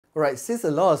Alright, since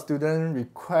a lot of students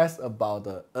request about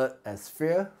the Earth as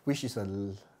sphere, which is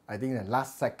I think the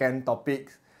last second topic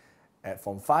at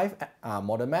Form 5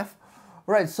 Modern Math.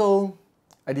 Alright, so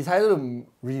I decided to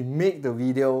remake the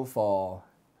video for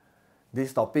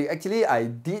this topic. Actually, I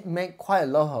did make quite a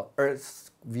lot of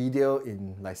Earth video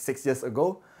in like 6 years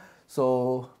ago.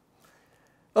 So,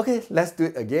 okay, let's do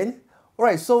it again.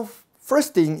 Alright, so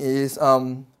first thing is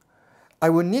I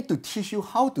will need to teach you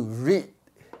how to read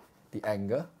the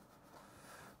angle.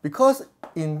 Because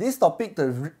in this topic,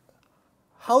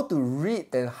 how to read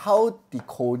and how the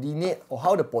coordinate or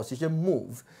how the position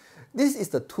moves, this is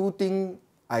the two things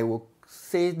I will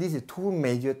say, this is two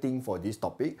major things for this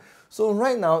topic. So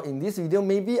right now in this video,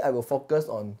 maybe I will focus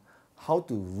on how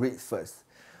to read first.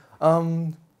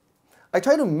 I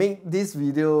try to make this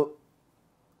video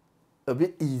a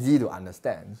bit easy to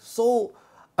understand. So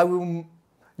you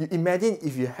imagine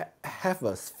if you have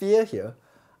a sphere here,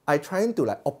 I trying to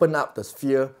like open up the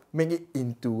sphere, make it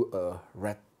into a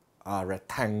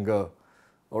rectangle.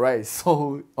 Alright,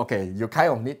 so okay, you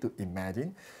kind of need to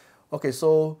imagine. Okay,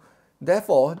 so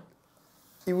therefore,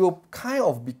 it will kind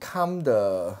of become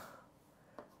the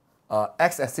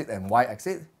x-axis and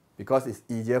y-axis because it's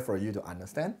easier for you to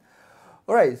understand.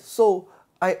 Alright, so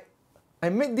I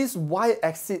make this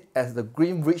y-axis as the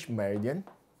Greenwich Meridian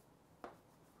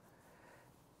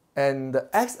and the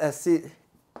x-axis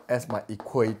as my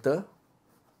equator.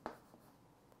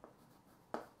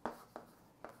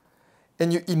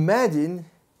 And you imagine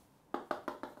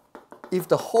if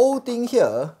the whole thing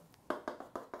here,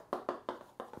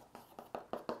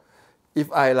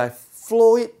 if I like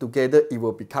flow it together, it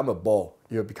will become a ball,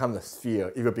 it will become a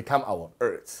sphere, it will become our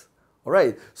Earth.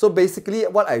 Alright, so basically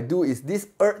what I do is this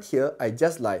Earth here, I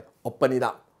just like open it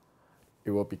up.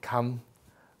 It will become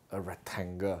a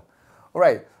rectangle.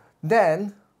 Alright,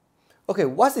 then, okay,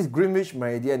 what is Greenwich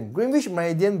Meridian? Greenwich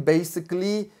Meridian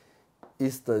basically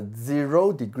is the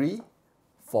 0 degree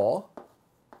for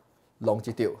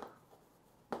longitude.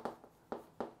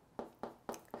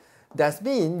 That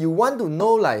means you want to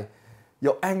know like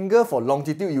your angle for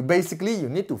longitude, you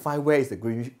need to find where is the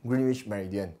Greenwich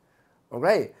Meridian.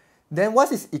 Alright, then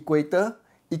what is equator?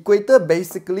 Equator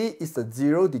basically is the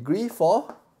 0 degree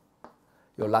for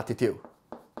your latitude.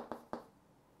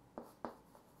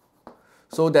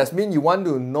 So that means you want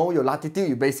to know your latitude,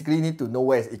 you basically need to know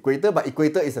where is equator, but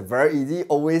equator is a very easy,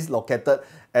 always located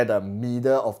at the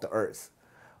middle of the Earth.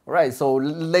 Alright, so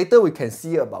later we can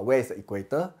see about where is the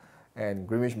equator and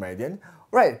Greenwich Meridian.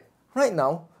 Right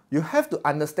now, you have to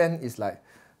understand is like,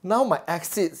 now my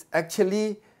axis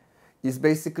actually is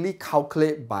basically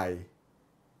calculated by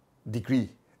degree.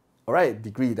 Alright,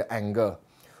 degree, the angle.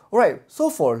 Alright, so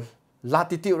for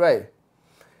latitude, right,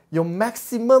 your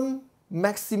maximum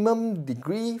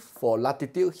degree for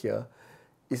latitude here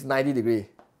is 90 degree.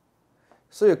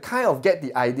 So you kind of get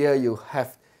the idea, you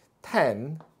have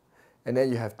 10, and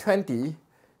then you have 20,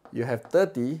 you have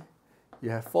 30, you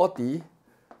have 40,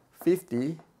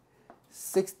 50,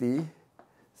 60,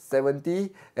 70,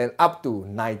 and up to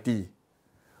 90.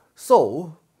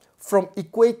 So from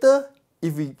equator,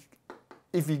 if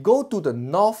we go to the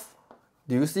north,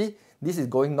 do you see? This is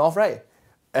going north, right?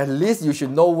 At least you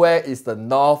should know where is the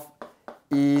north,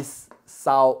 east,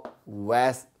 south,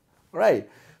 west, right?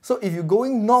 So if you're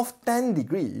going north 10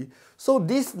 degree, so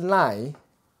this line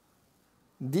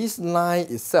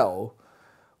itself,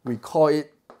 we call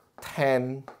it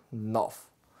 10 north.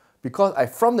 Because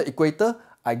from the equator,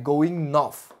 I going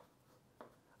north.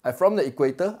 From the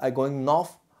equator, I going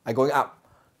north, I going up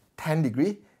 10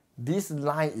 degree. This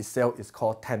line itself is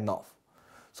called 10 north.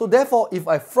 So therefore, if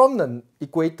I from the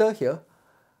equator here,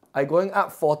 I going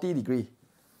up 40 degree.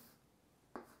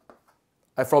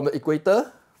 From the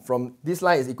equator, from this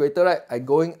line is equator, right? I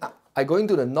going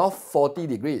to the north 40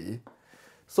 degree.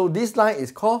 So this line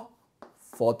is called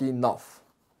 40 north.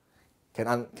 Can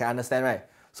understand, right?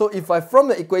 So if I from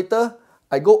the equator,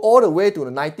 I go all the way to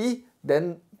the 90,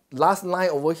 then last line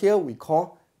over here we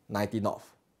call 90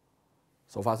 north.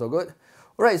 So far so good.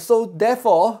 Alright, so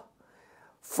therefore,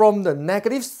 from the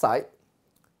negative side,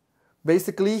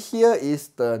 basically here is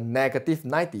the negative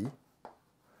 90.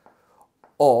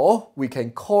 Or we can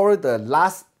call the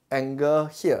last angle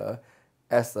here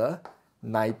as a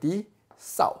 90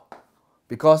 south.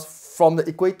 Because from the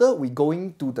equator, we're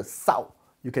going to the south.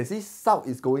 You can see south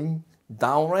is going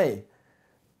down, right?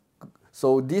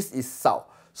 So this is south.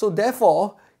 So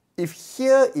therefore, if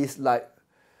here is like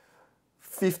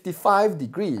 55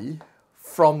 degree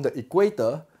from the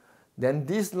equator, then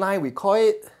this line we call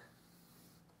it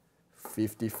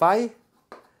 55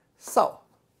 south.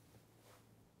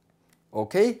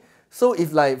 Okay, so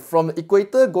if like from the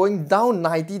equator going down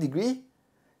 90 degree,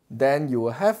 then you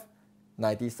will have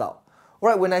 90 south.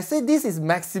 Alright, when I say this is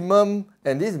maximum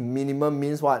and this is minimum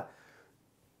means what?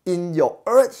 In your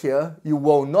Earth here, you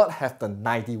will not have the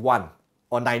 91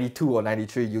 or 92 or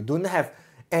 93. You don't have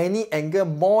any angle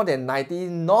more than 90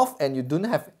 north and you don't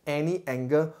have any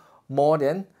angle more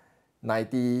than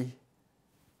 90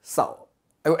 south.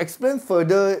 I will explain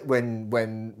further when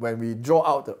we draw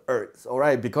out the Earth,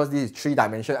 alright, because this is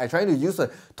 3-dimension. I'm trying to use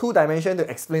a 2-dimension to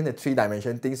explain the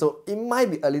 3-dimension thing, so it might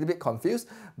be a little bit confused,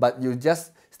 but you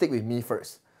just stick with me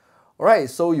first. Alright,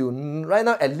 so you right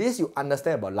now at least you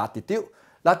understand about latitude.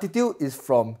 Latitude is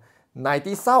from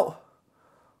 90 south,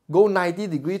 go 90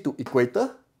 degree to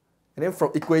equator, and then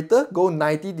from equator, go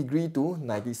 90 degree to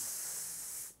 90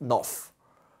 north.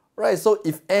 Right, so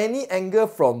if any angle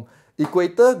from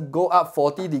equator go up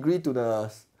 40 degree to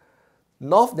the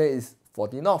north, then it's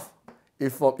 40 north.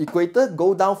 If from equator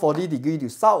go down 40 degree to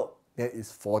south, then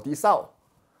it's 40 south.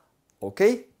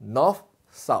 Okay, north,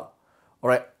 south.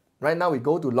 Alright, right now we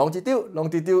go to longitude.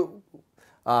 Longitude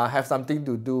have something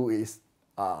to do with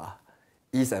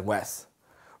east and west.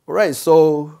 Alright,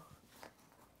 so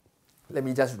let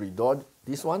me just redraw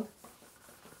this one.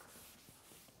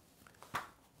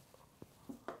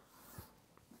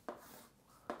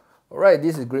 Alright,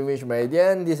 this is Greenwich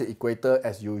Meridian, this is equator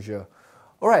as usual.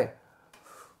 Alright,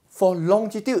 for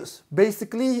longitudes,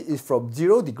 basically it's from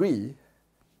 0 degree,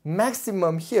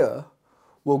 maximum here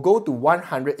will go to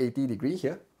 180 degree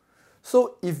here.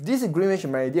 So if this is Greenwich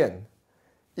Meridian,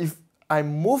 if I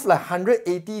move like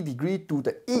 180 degree to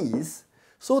the east,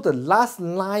 so the last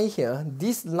line here,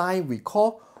 this line we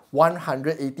call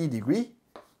 180 degree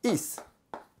east.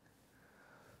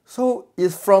 So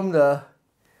it's from the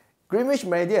Greenwich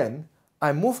Meridian,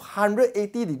 I move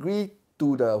 180 degree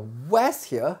to the west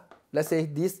here. Let's say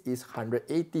this is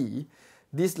 180.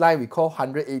 This line we call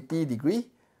 180 degree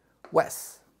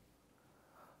west.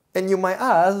 And you might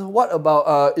ask, what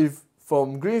about if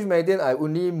from Greenwich Meridian I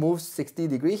only move 60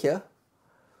 degree here?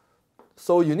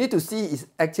 So you need to see is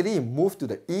actually move to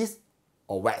the east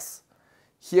or west.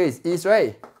 Here is east,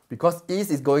 right? Because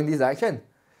east is going this direction.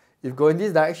 If going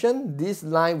this direction, this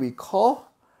line we call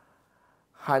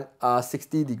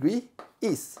 60 degree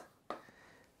east.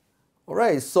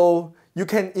 Alright, so you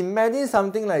can imagine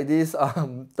something like this.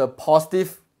 The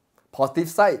positive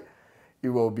side, it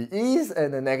will be east,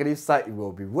 and the negative side, it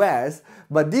will be west.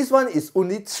 But this one is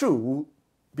only true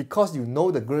because you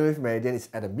know the Greenwich Meridian is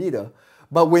at the middle.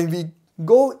 But when we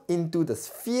go into the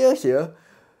sphere here,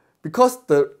 because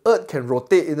the Earth can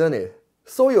rotate, isn't it?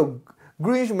 So your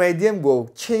Greenwich Meridian will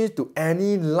change to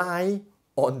any line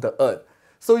on the Earth.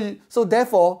 So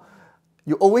therefore,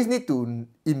 you always need to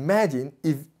imagine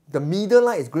if the middle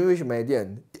line is Greenwich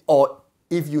Meridian, or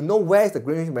if you know where is the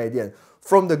Greenwich Meridian.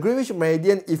 From the Greenwich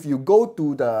Meridian, if you go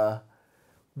to the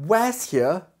west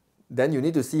here, then you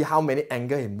need to see how many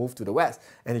angles it moves to the west,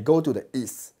 and it go to the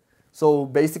east. So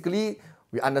basically,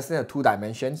 we understand the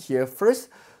 2-dimension here first.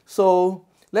 So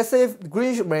let's say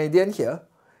Greenwich Meridian here,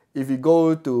 if you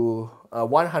go to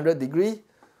 100 degree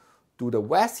to the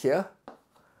west here,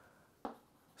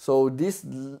 so this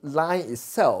line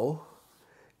itself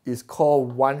is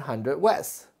called 100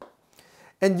 west.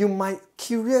 And you might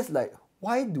curious like,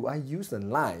 why do I use a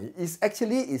line? It's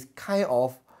kind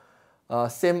of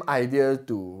same idea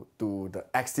to the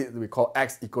axis we call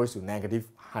x equals to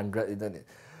 -100, isn't it?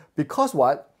 Because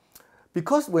what?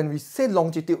 Because when we say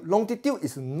longitude, longitude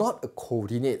is not a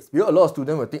coordinate. Because a lot of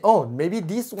students will think, oh, maybe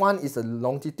this one is a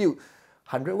longitude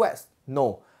 100 west.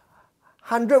 No,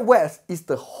 100 west is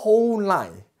the whole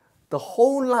line. The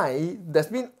whole line,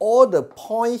 that means all the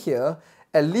point here,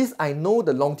 at least I know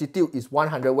the longitude is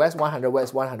 100 west, 100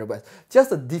 west, 100 west.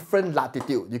 Just a different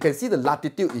latitude. You can see the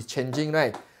latitude is changing,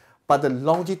 right? But the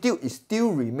longitude is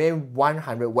still remain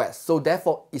 100 west. So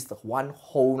therefore, it's the one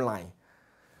whole line.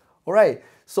 Alright,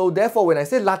 so therefore when I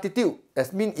say latitude,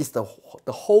 that means it's the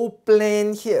whole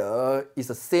plane here is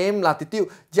the same latitude,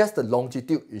 just the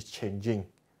longitude is changing.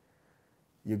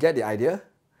 You get the idea?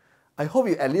 I hope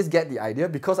you at least get the idea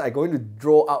because I'm going to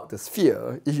draw out the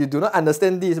sphere. If you do not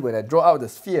understand this when I draw out the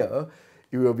sphere,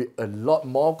 it will be a lot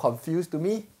more confused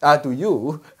to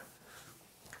you.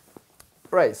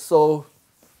 Right, so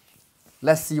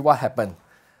let's see what happened.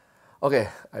 Okay,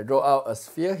 I draw out a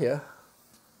sphere here.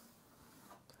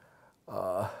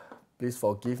 Please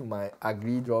forgive my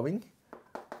ugly drawing.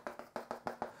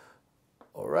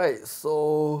 Alright,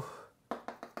 so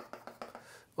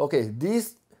okay,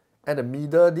 this at the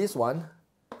middle, this one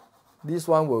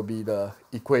will be the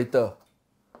equator.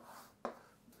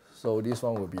 So this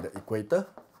one will be the equator.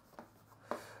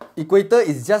 Equator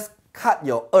is just cut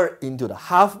your Earth into the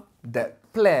half. That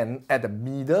plane at the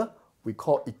middle we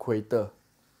call equator.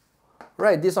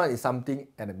 Right, this one is something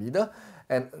in the middle,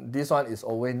 and this one is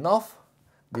always north,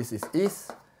 this is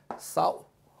east, south,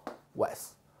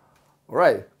 west.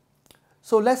 Right,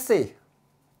 so let's say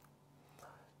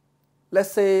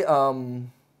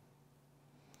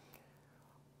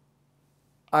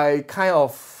I kind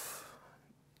of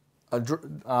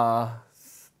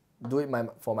do it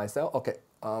for myself. Okay,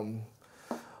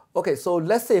 okay, so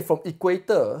let's say from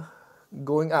equator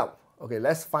going up, okay,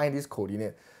 let's find this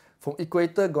coordinate. From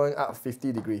equator going up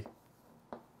 50 degrees.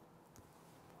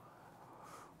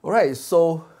 Alright,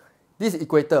 so this is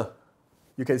equator.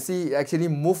 You can see it actually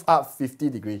move up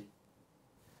 50 degrees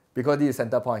because this is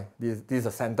center point. This is the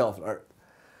center of the Earth.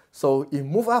 So it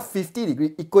move up 50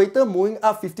 degrees. Equator moving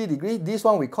up 50 degrees. This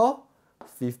one we call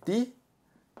 50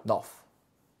 north.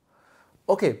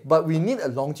 Okay, but we need a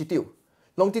longitude.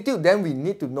 Longitude, then we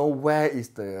need to know where is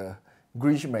the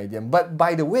Greenwich Meridian. But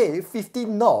by the way, 50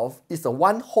 north is a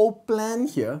one whole plane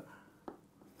here.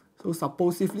 So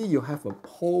supposedly you have a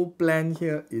whole plane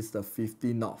here is the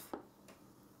 50 north.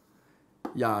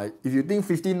 Yeah, if you think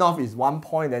 50 north is 1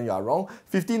 point, then you are wrong.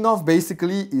 50 north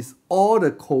basically is all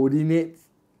the coordinates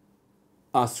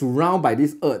are surrounded by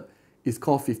this Earth. It's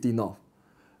called 50 north.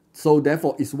 So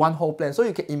therefore, it's one whole plane. So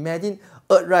you can imagine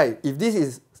Earth, right? If this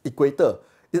is equator,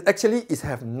 it actually is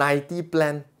have 90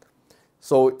 plane.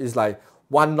 So it's like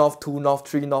 1 north, 2 north,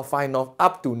 3 north, 5 north,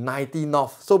 up to 90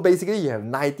 north. So basically you have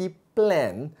 90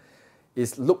 plane.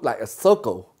 It look like a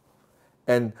circle.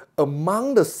 And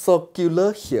among the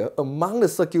circular here,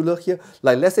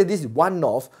 like let's say this is 1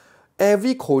 north,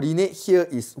 every coordinate here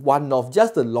is 1 north.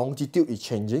 Just the longitude is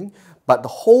changing. But the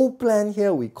whole plane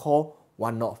here we call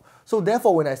 1 north. So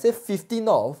therefore when I say 50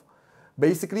 north,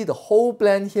 basically the whole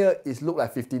plane here is look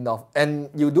like 50 north.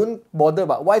 And you don't bother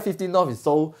about why 50 north is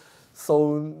so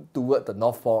toward the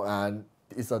North Pole, and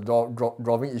it's a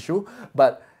drawing issue.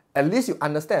 But at least you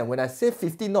understand when I say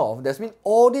 50 north, that means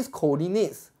all these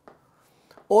coordinates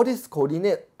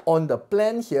on the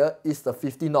plane here is the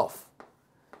 50 north.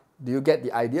 Do you get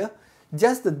the idea?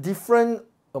 Just the different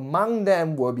among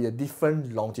them will be a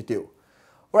different longitude.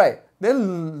 Right,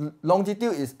 then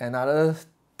longitude is another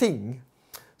thing.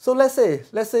 So let's say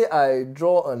I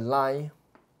draw a line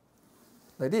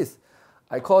like this.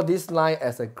 I call this line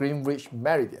as a Greenwich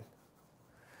Meridian.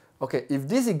 Okay, if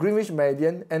this is Greenwich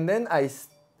Meridian, and then I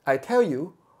tell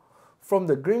you, from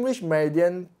the Greenwich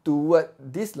Meridian toward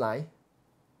this line,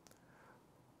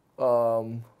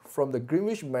 from the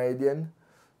Greenwich Meridian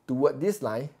toward this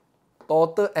line,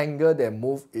 total angle they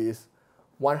move is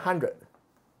 100.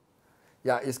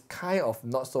 Yeah, it's kind of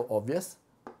not so obvious.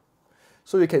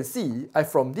 So you can see,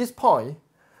 from this point,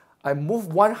 I move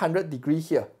 100 degrees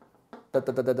here.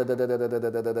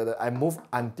 I move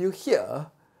until here,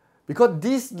 because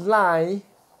this line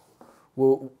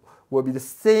will be the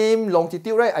same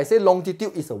longitude, right? I say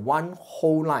longitude is a one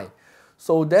whole line.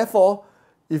 So therefore,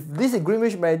 if this is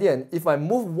Greenwich Meridian, if I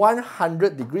move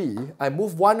 100 degrees, I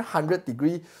move 100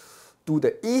 degrees to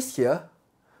the east here,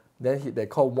 then they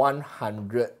call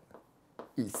 100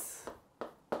 east.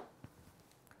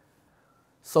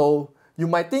 So you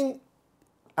might think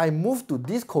I move to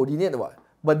this coordinate, what?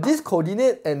 But this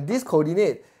coordinate and this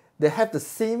coordinate, they have the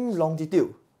same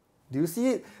longitude. Do you see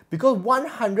it? Because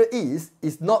 100 east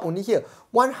is not only here.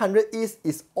 100 east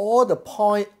is all the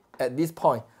point, at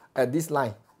this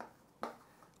line.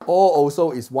 All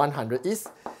also is 100 east.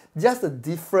 Just the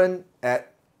different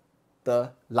at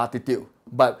the latitude.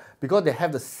 But because they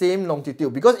have the same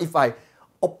longitude, because if I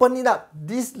open it up,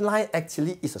 this line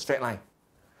actually is a straight line.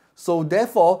 So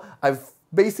therefore,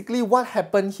 basically what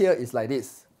happened here is like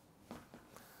this.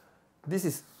 This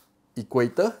is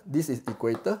equator, this is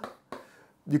equator.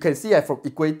 You can see from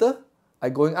equator,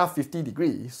 I'm going up 50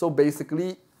 degrees. So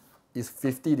basically, it's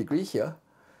 50 degrees here,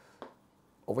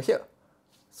 over here.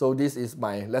 So this is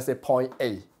my, let's say, point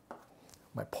A.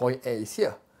 My point A is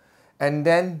here. And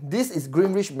then this is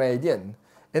Greenwich Meridian.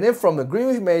 And then from the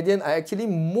Greenwich Meridian, I actually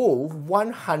move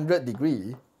 100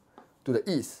 degrees to the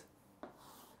east.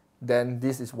 Then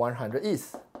this is 100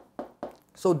 east.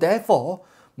 So therefore,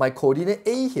 my coordinate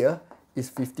A here is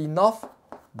 50 north,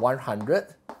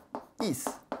 100 east.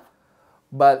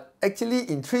 But actually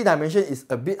in 3 dimensions, it's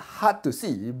a bit hard to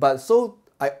see. But so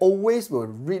I always will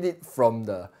read it from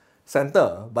the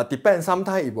center. But depends,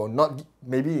 sometimes it will not,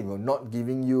 maybe it will not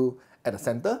giving you at the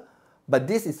center. But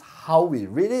this is how we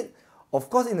read it. Of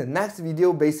course, in the next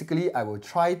video, basically, I will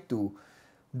try to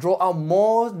draw out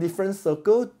more different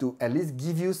circles to at least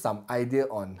give you some idea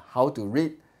on how to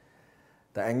read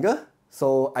the angle.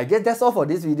 So I guess that's all for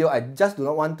this video. I just do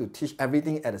not want to teach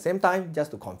everything at the same time,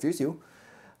 just to confuse you.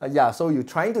 Yeah, so you're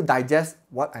trying to digest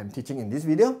what I'm teaching in this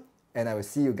video, and I will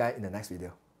see you guys in the next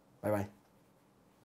video. Bye bye.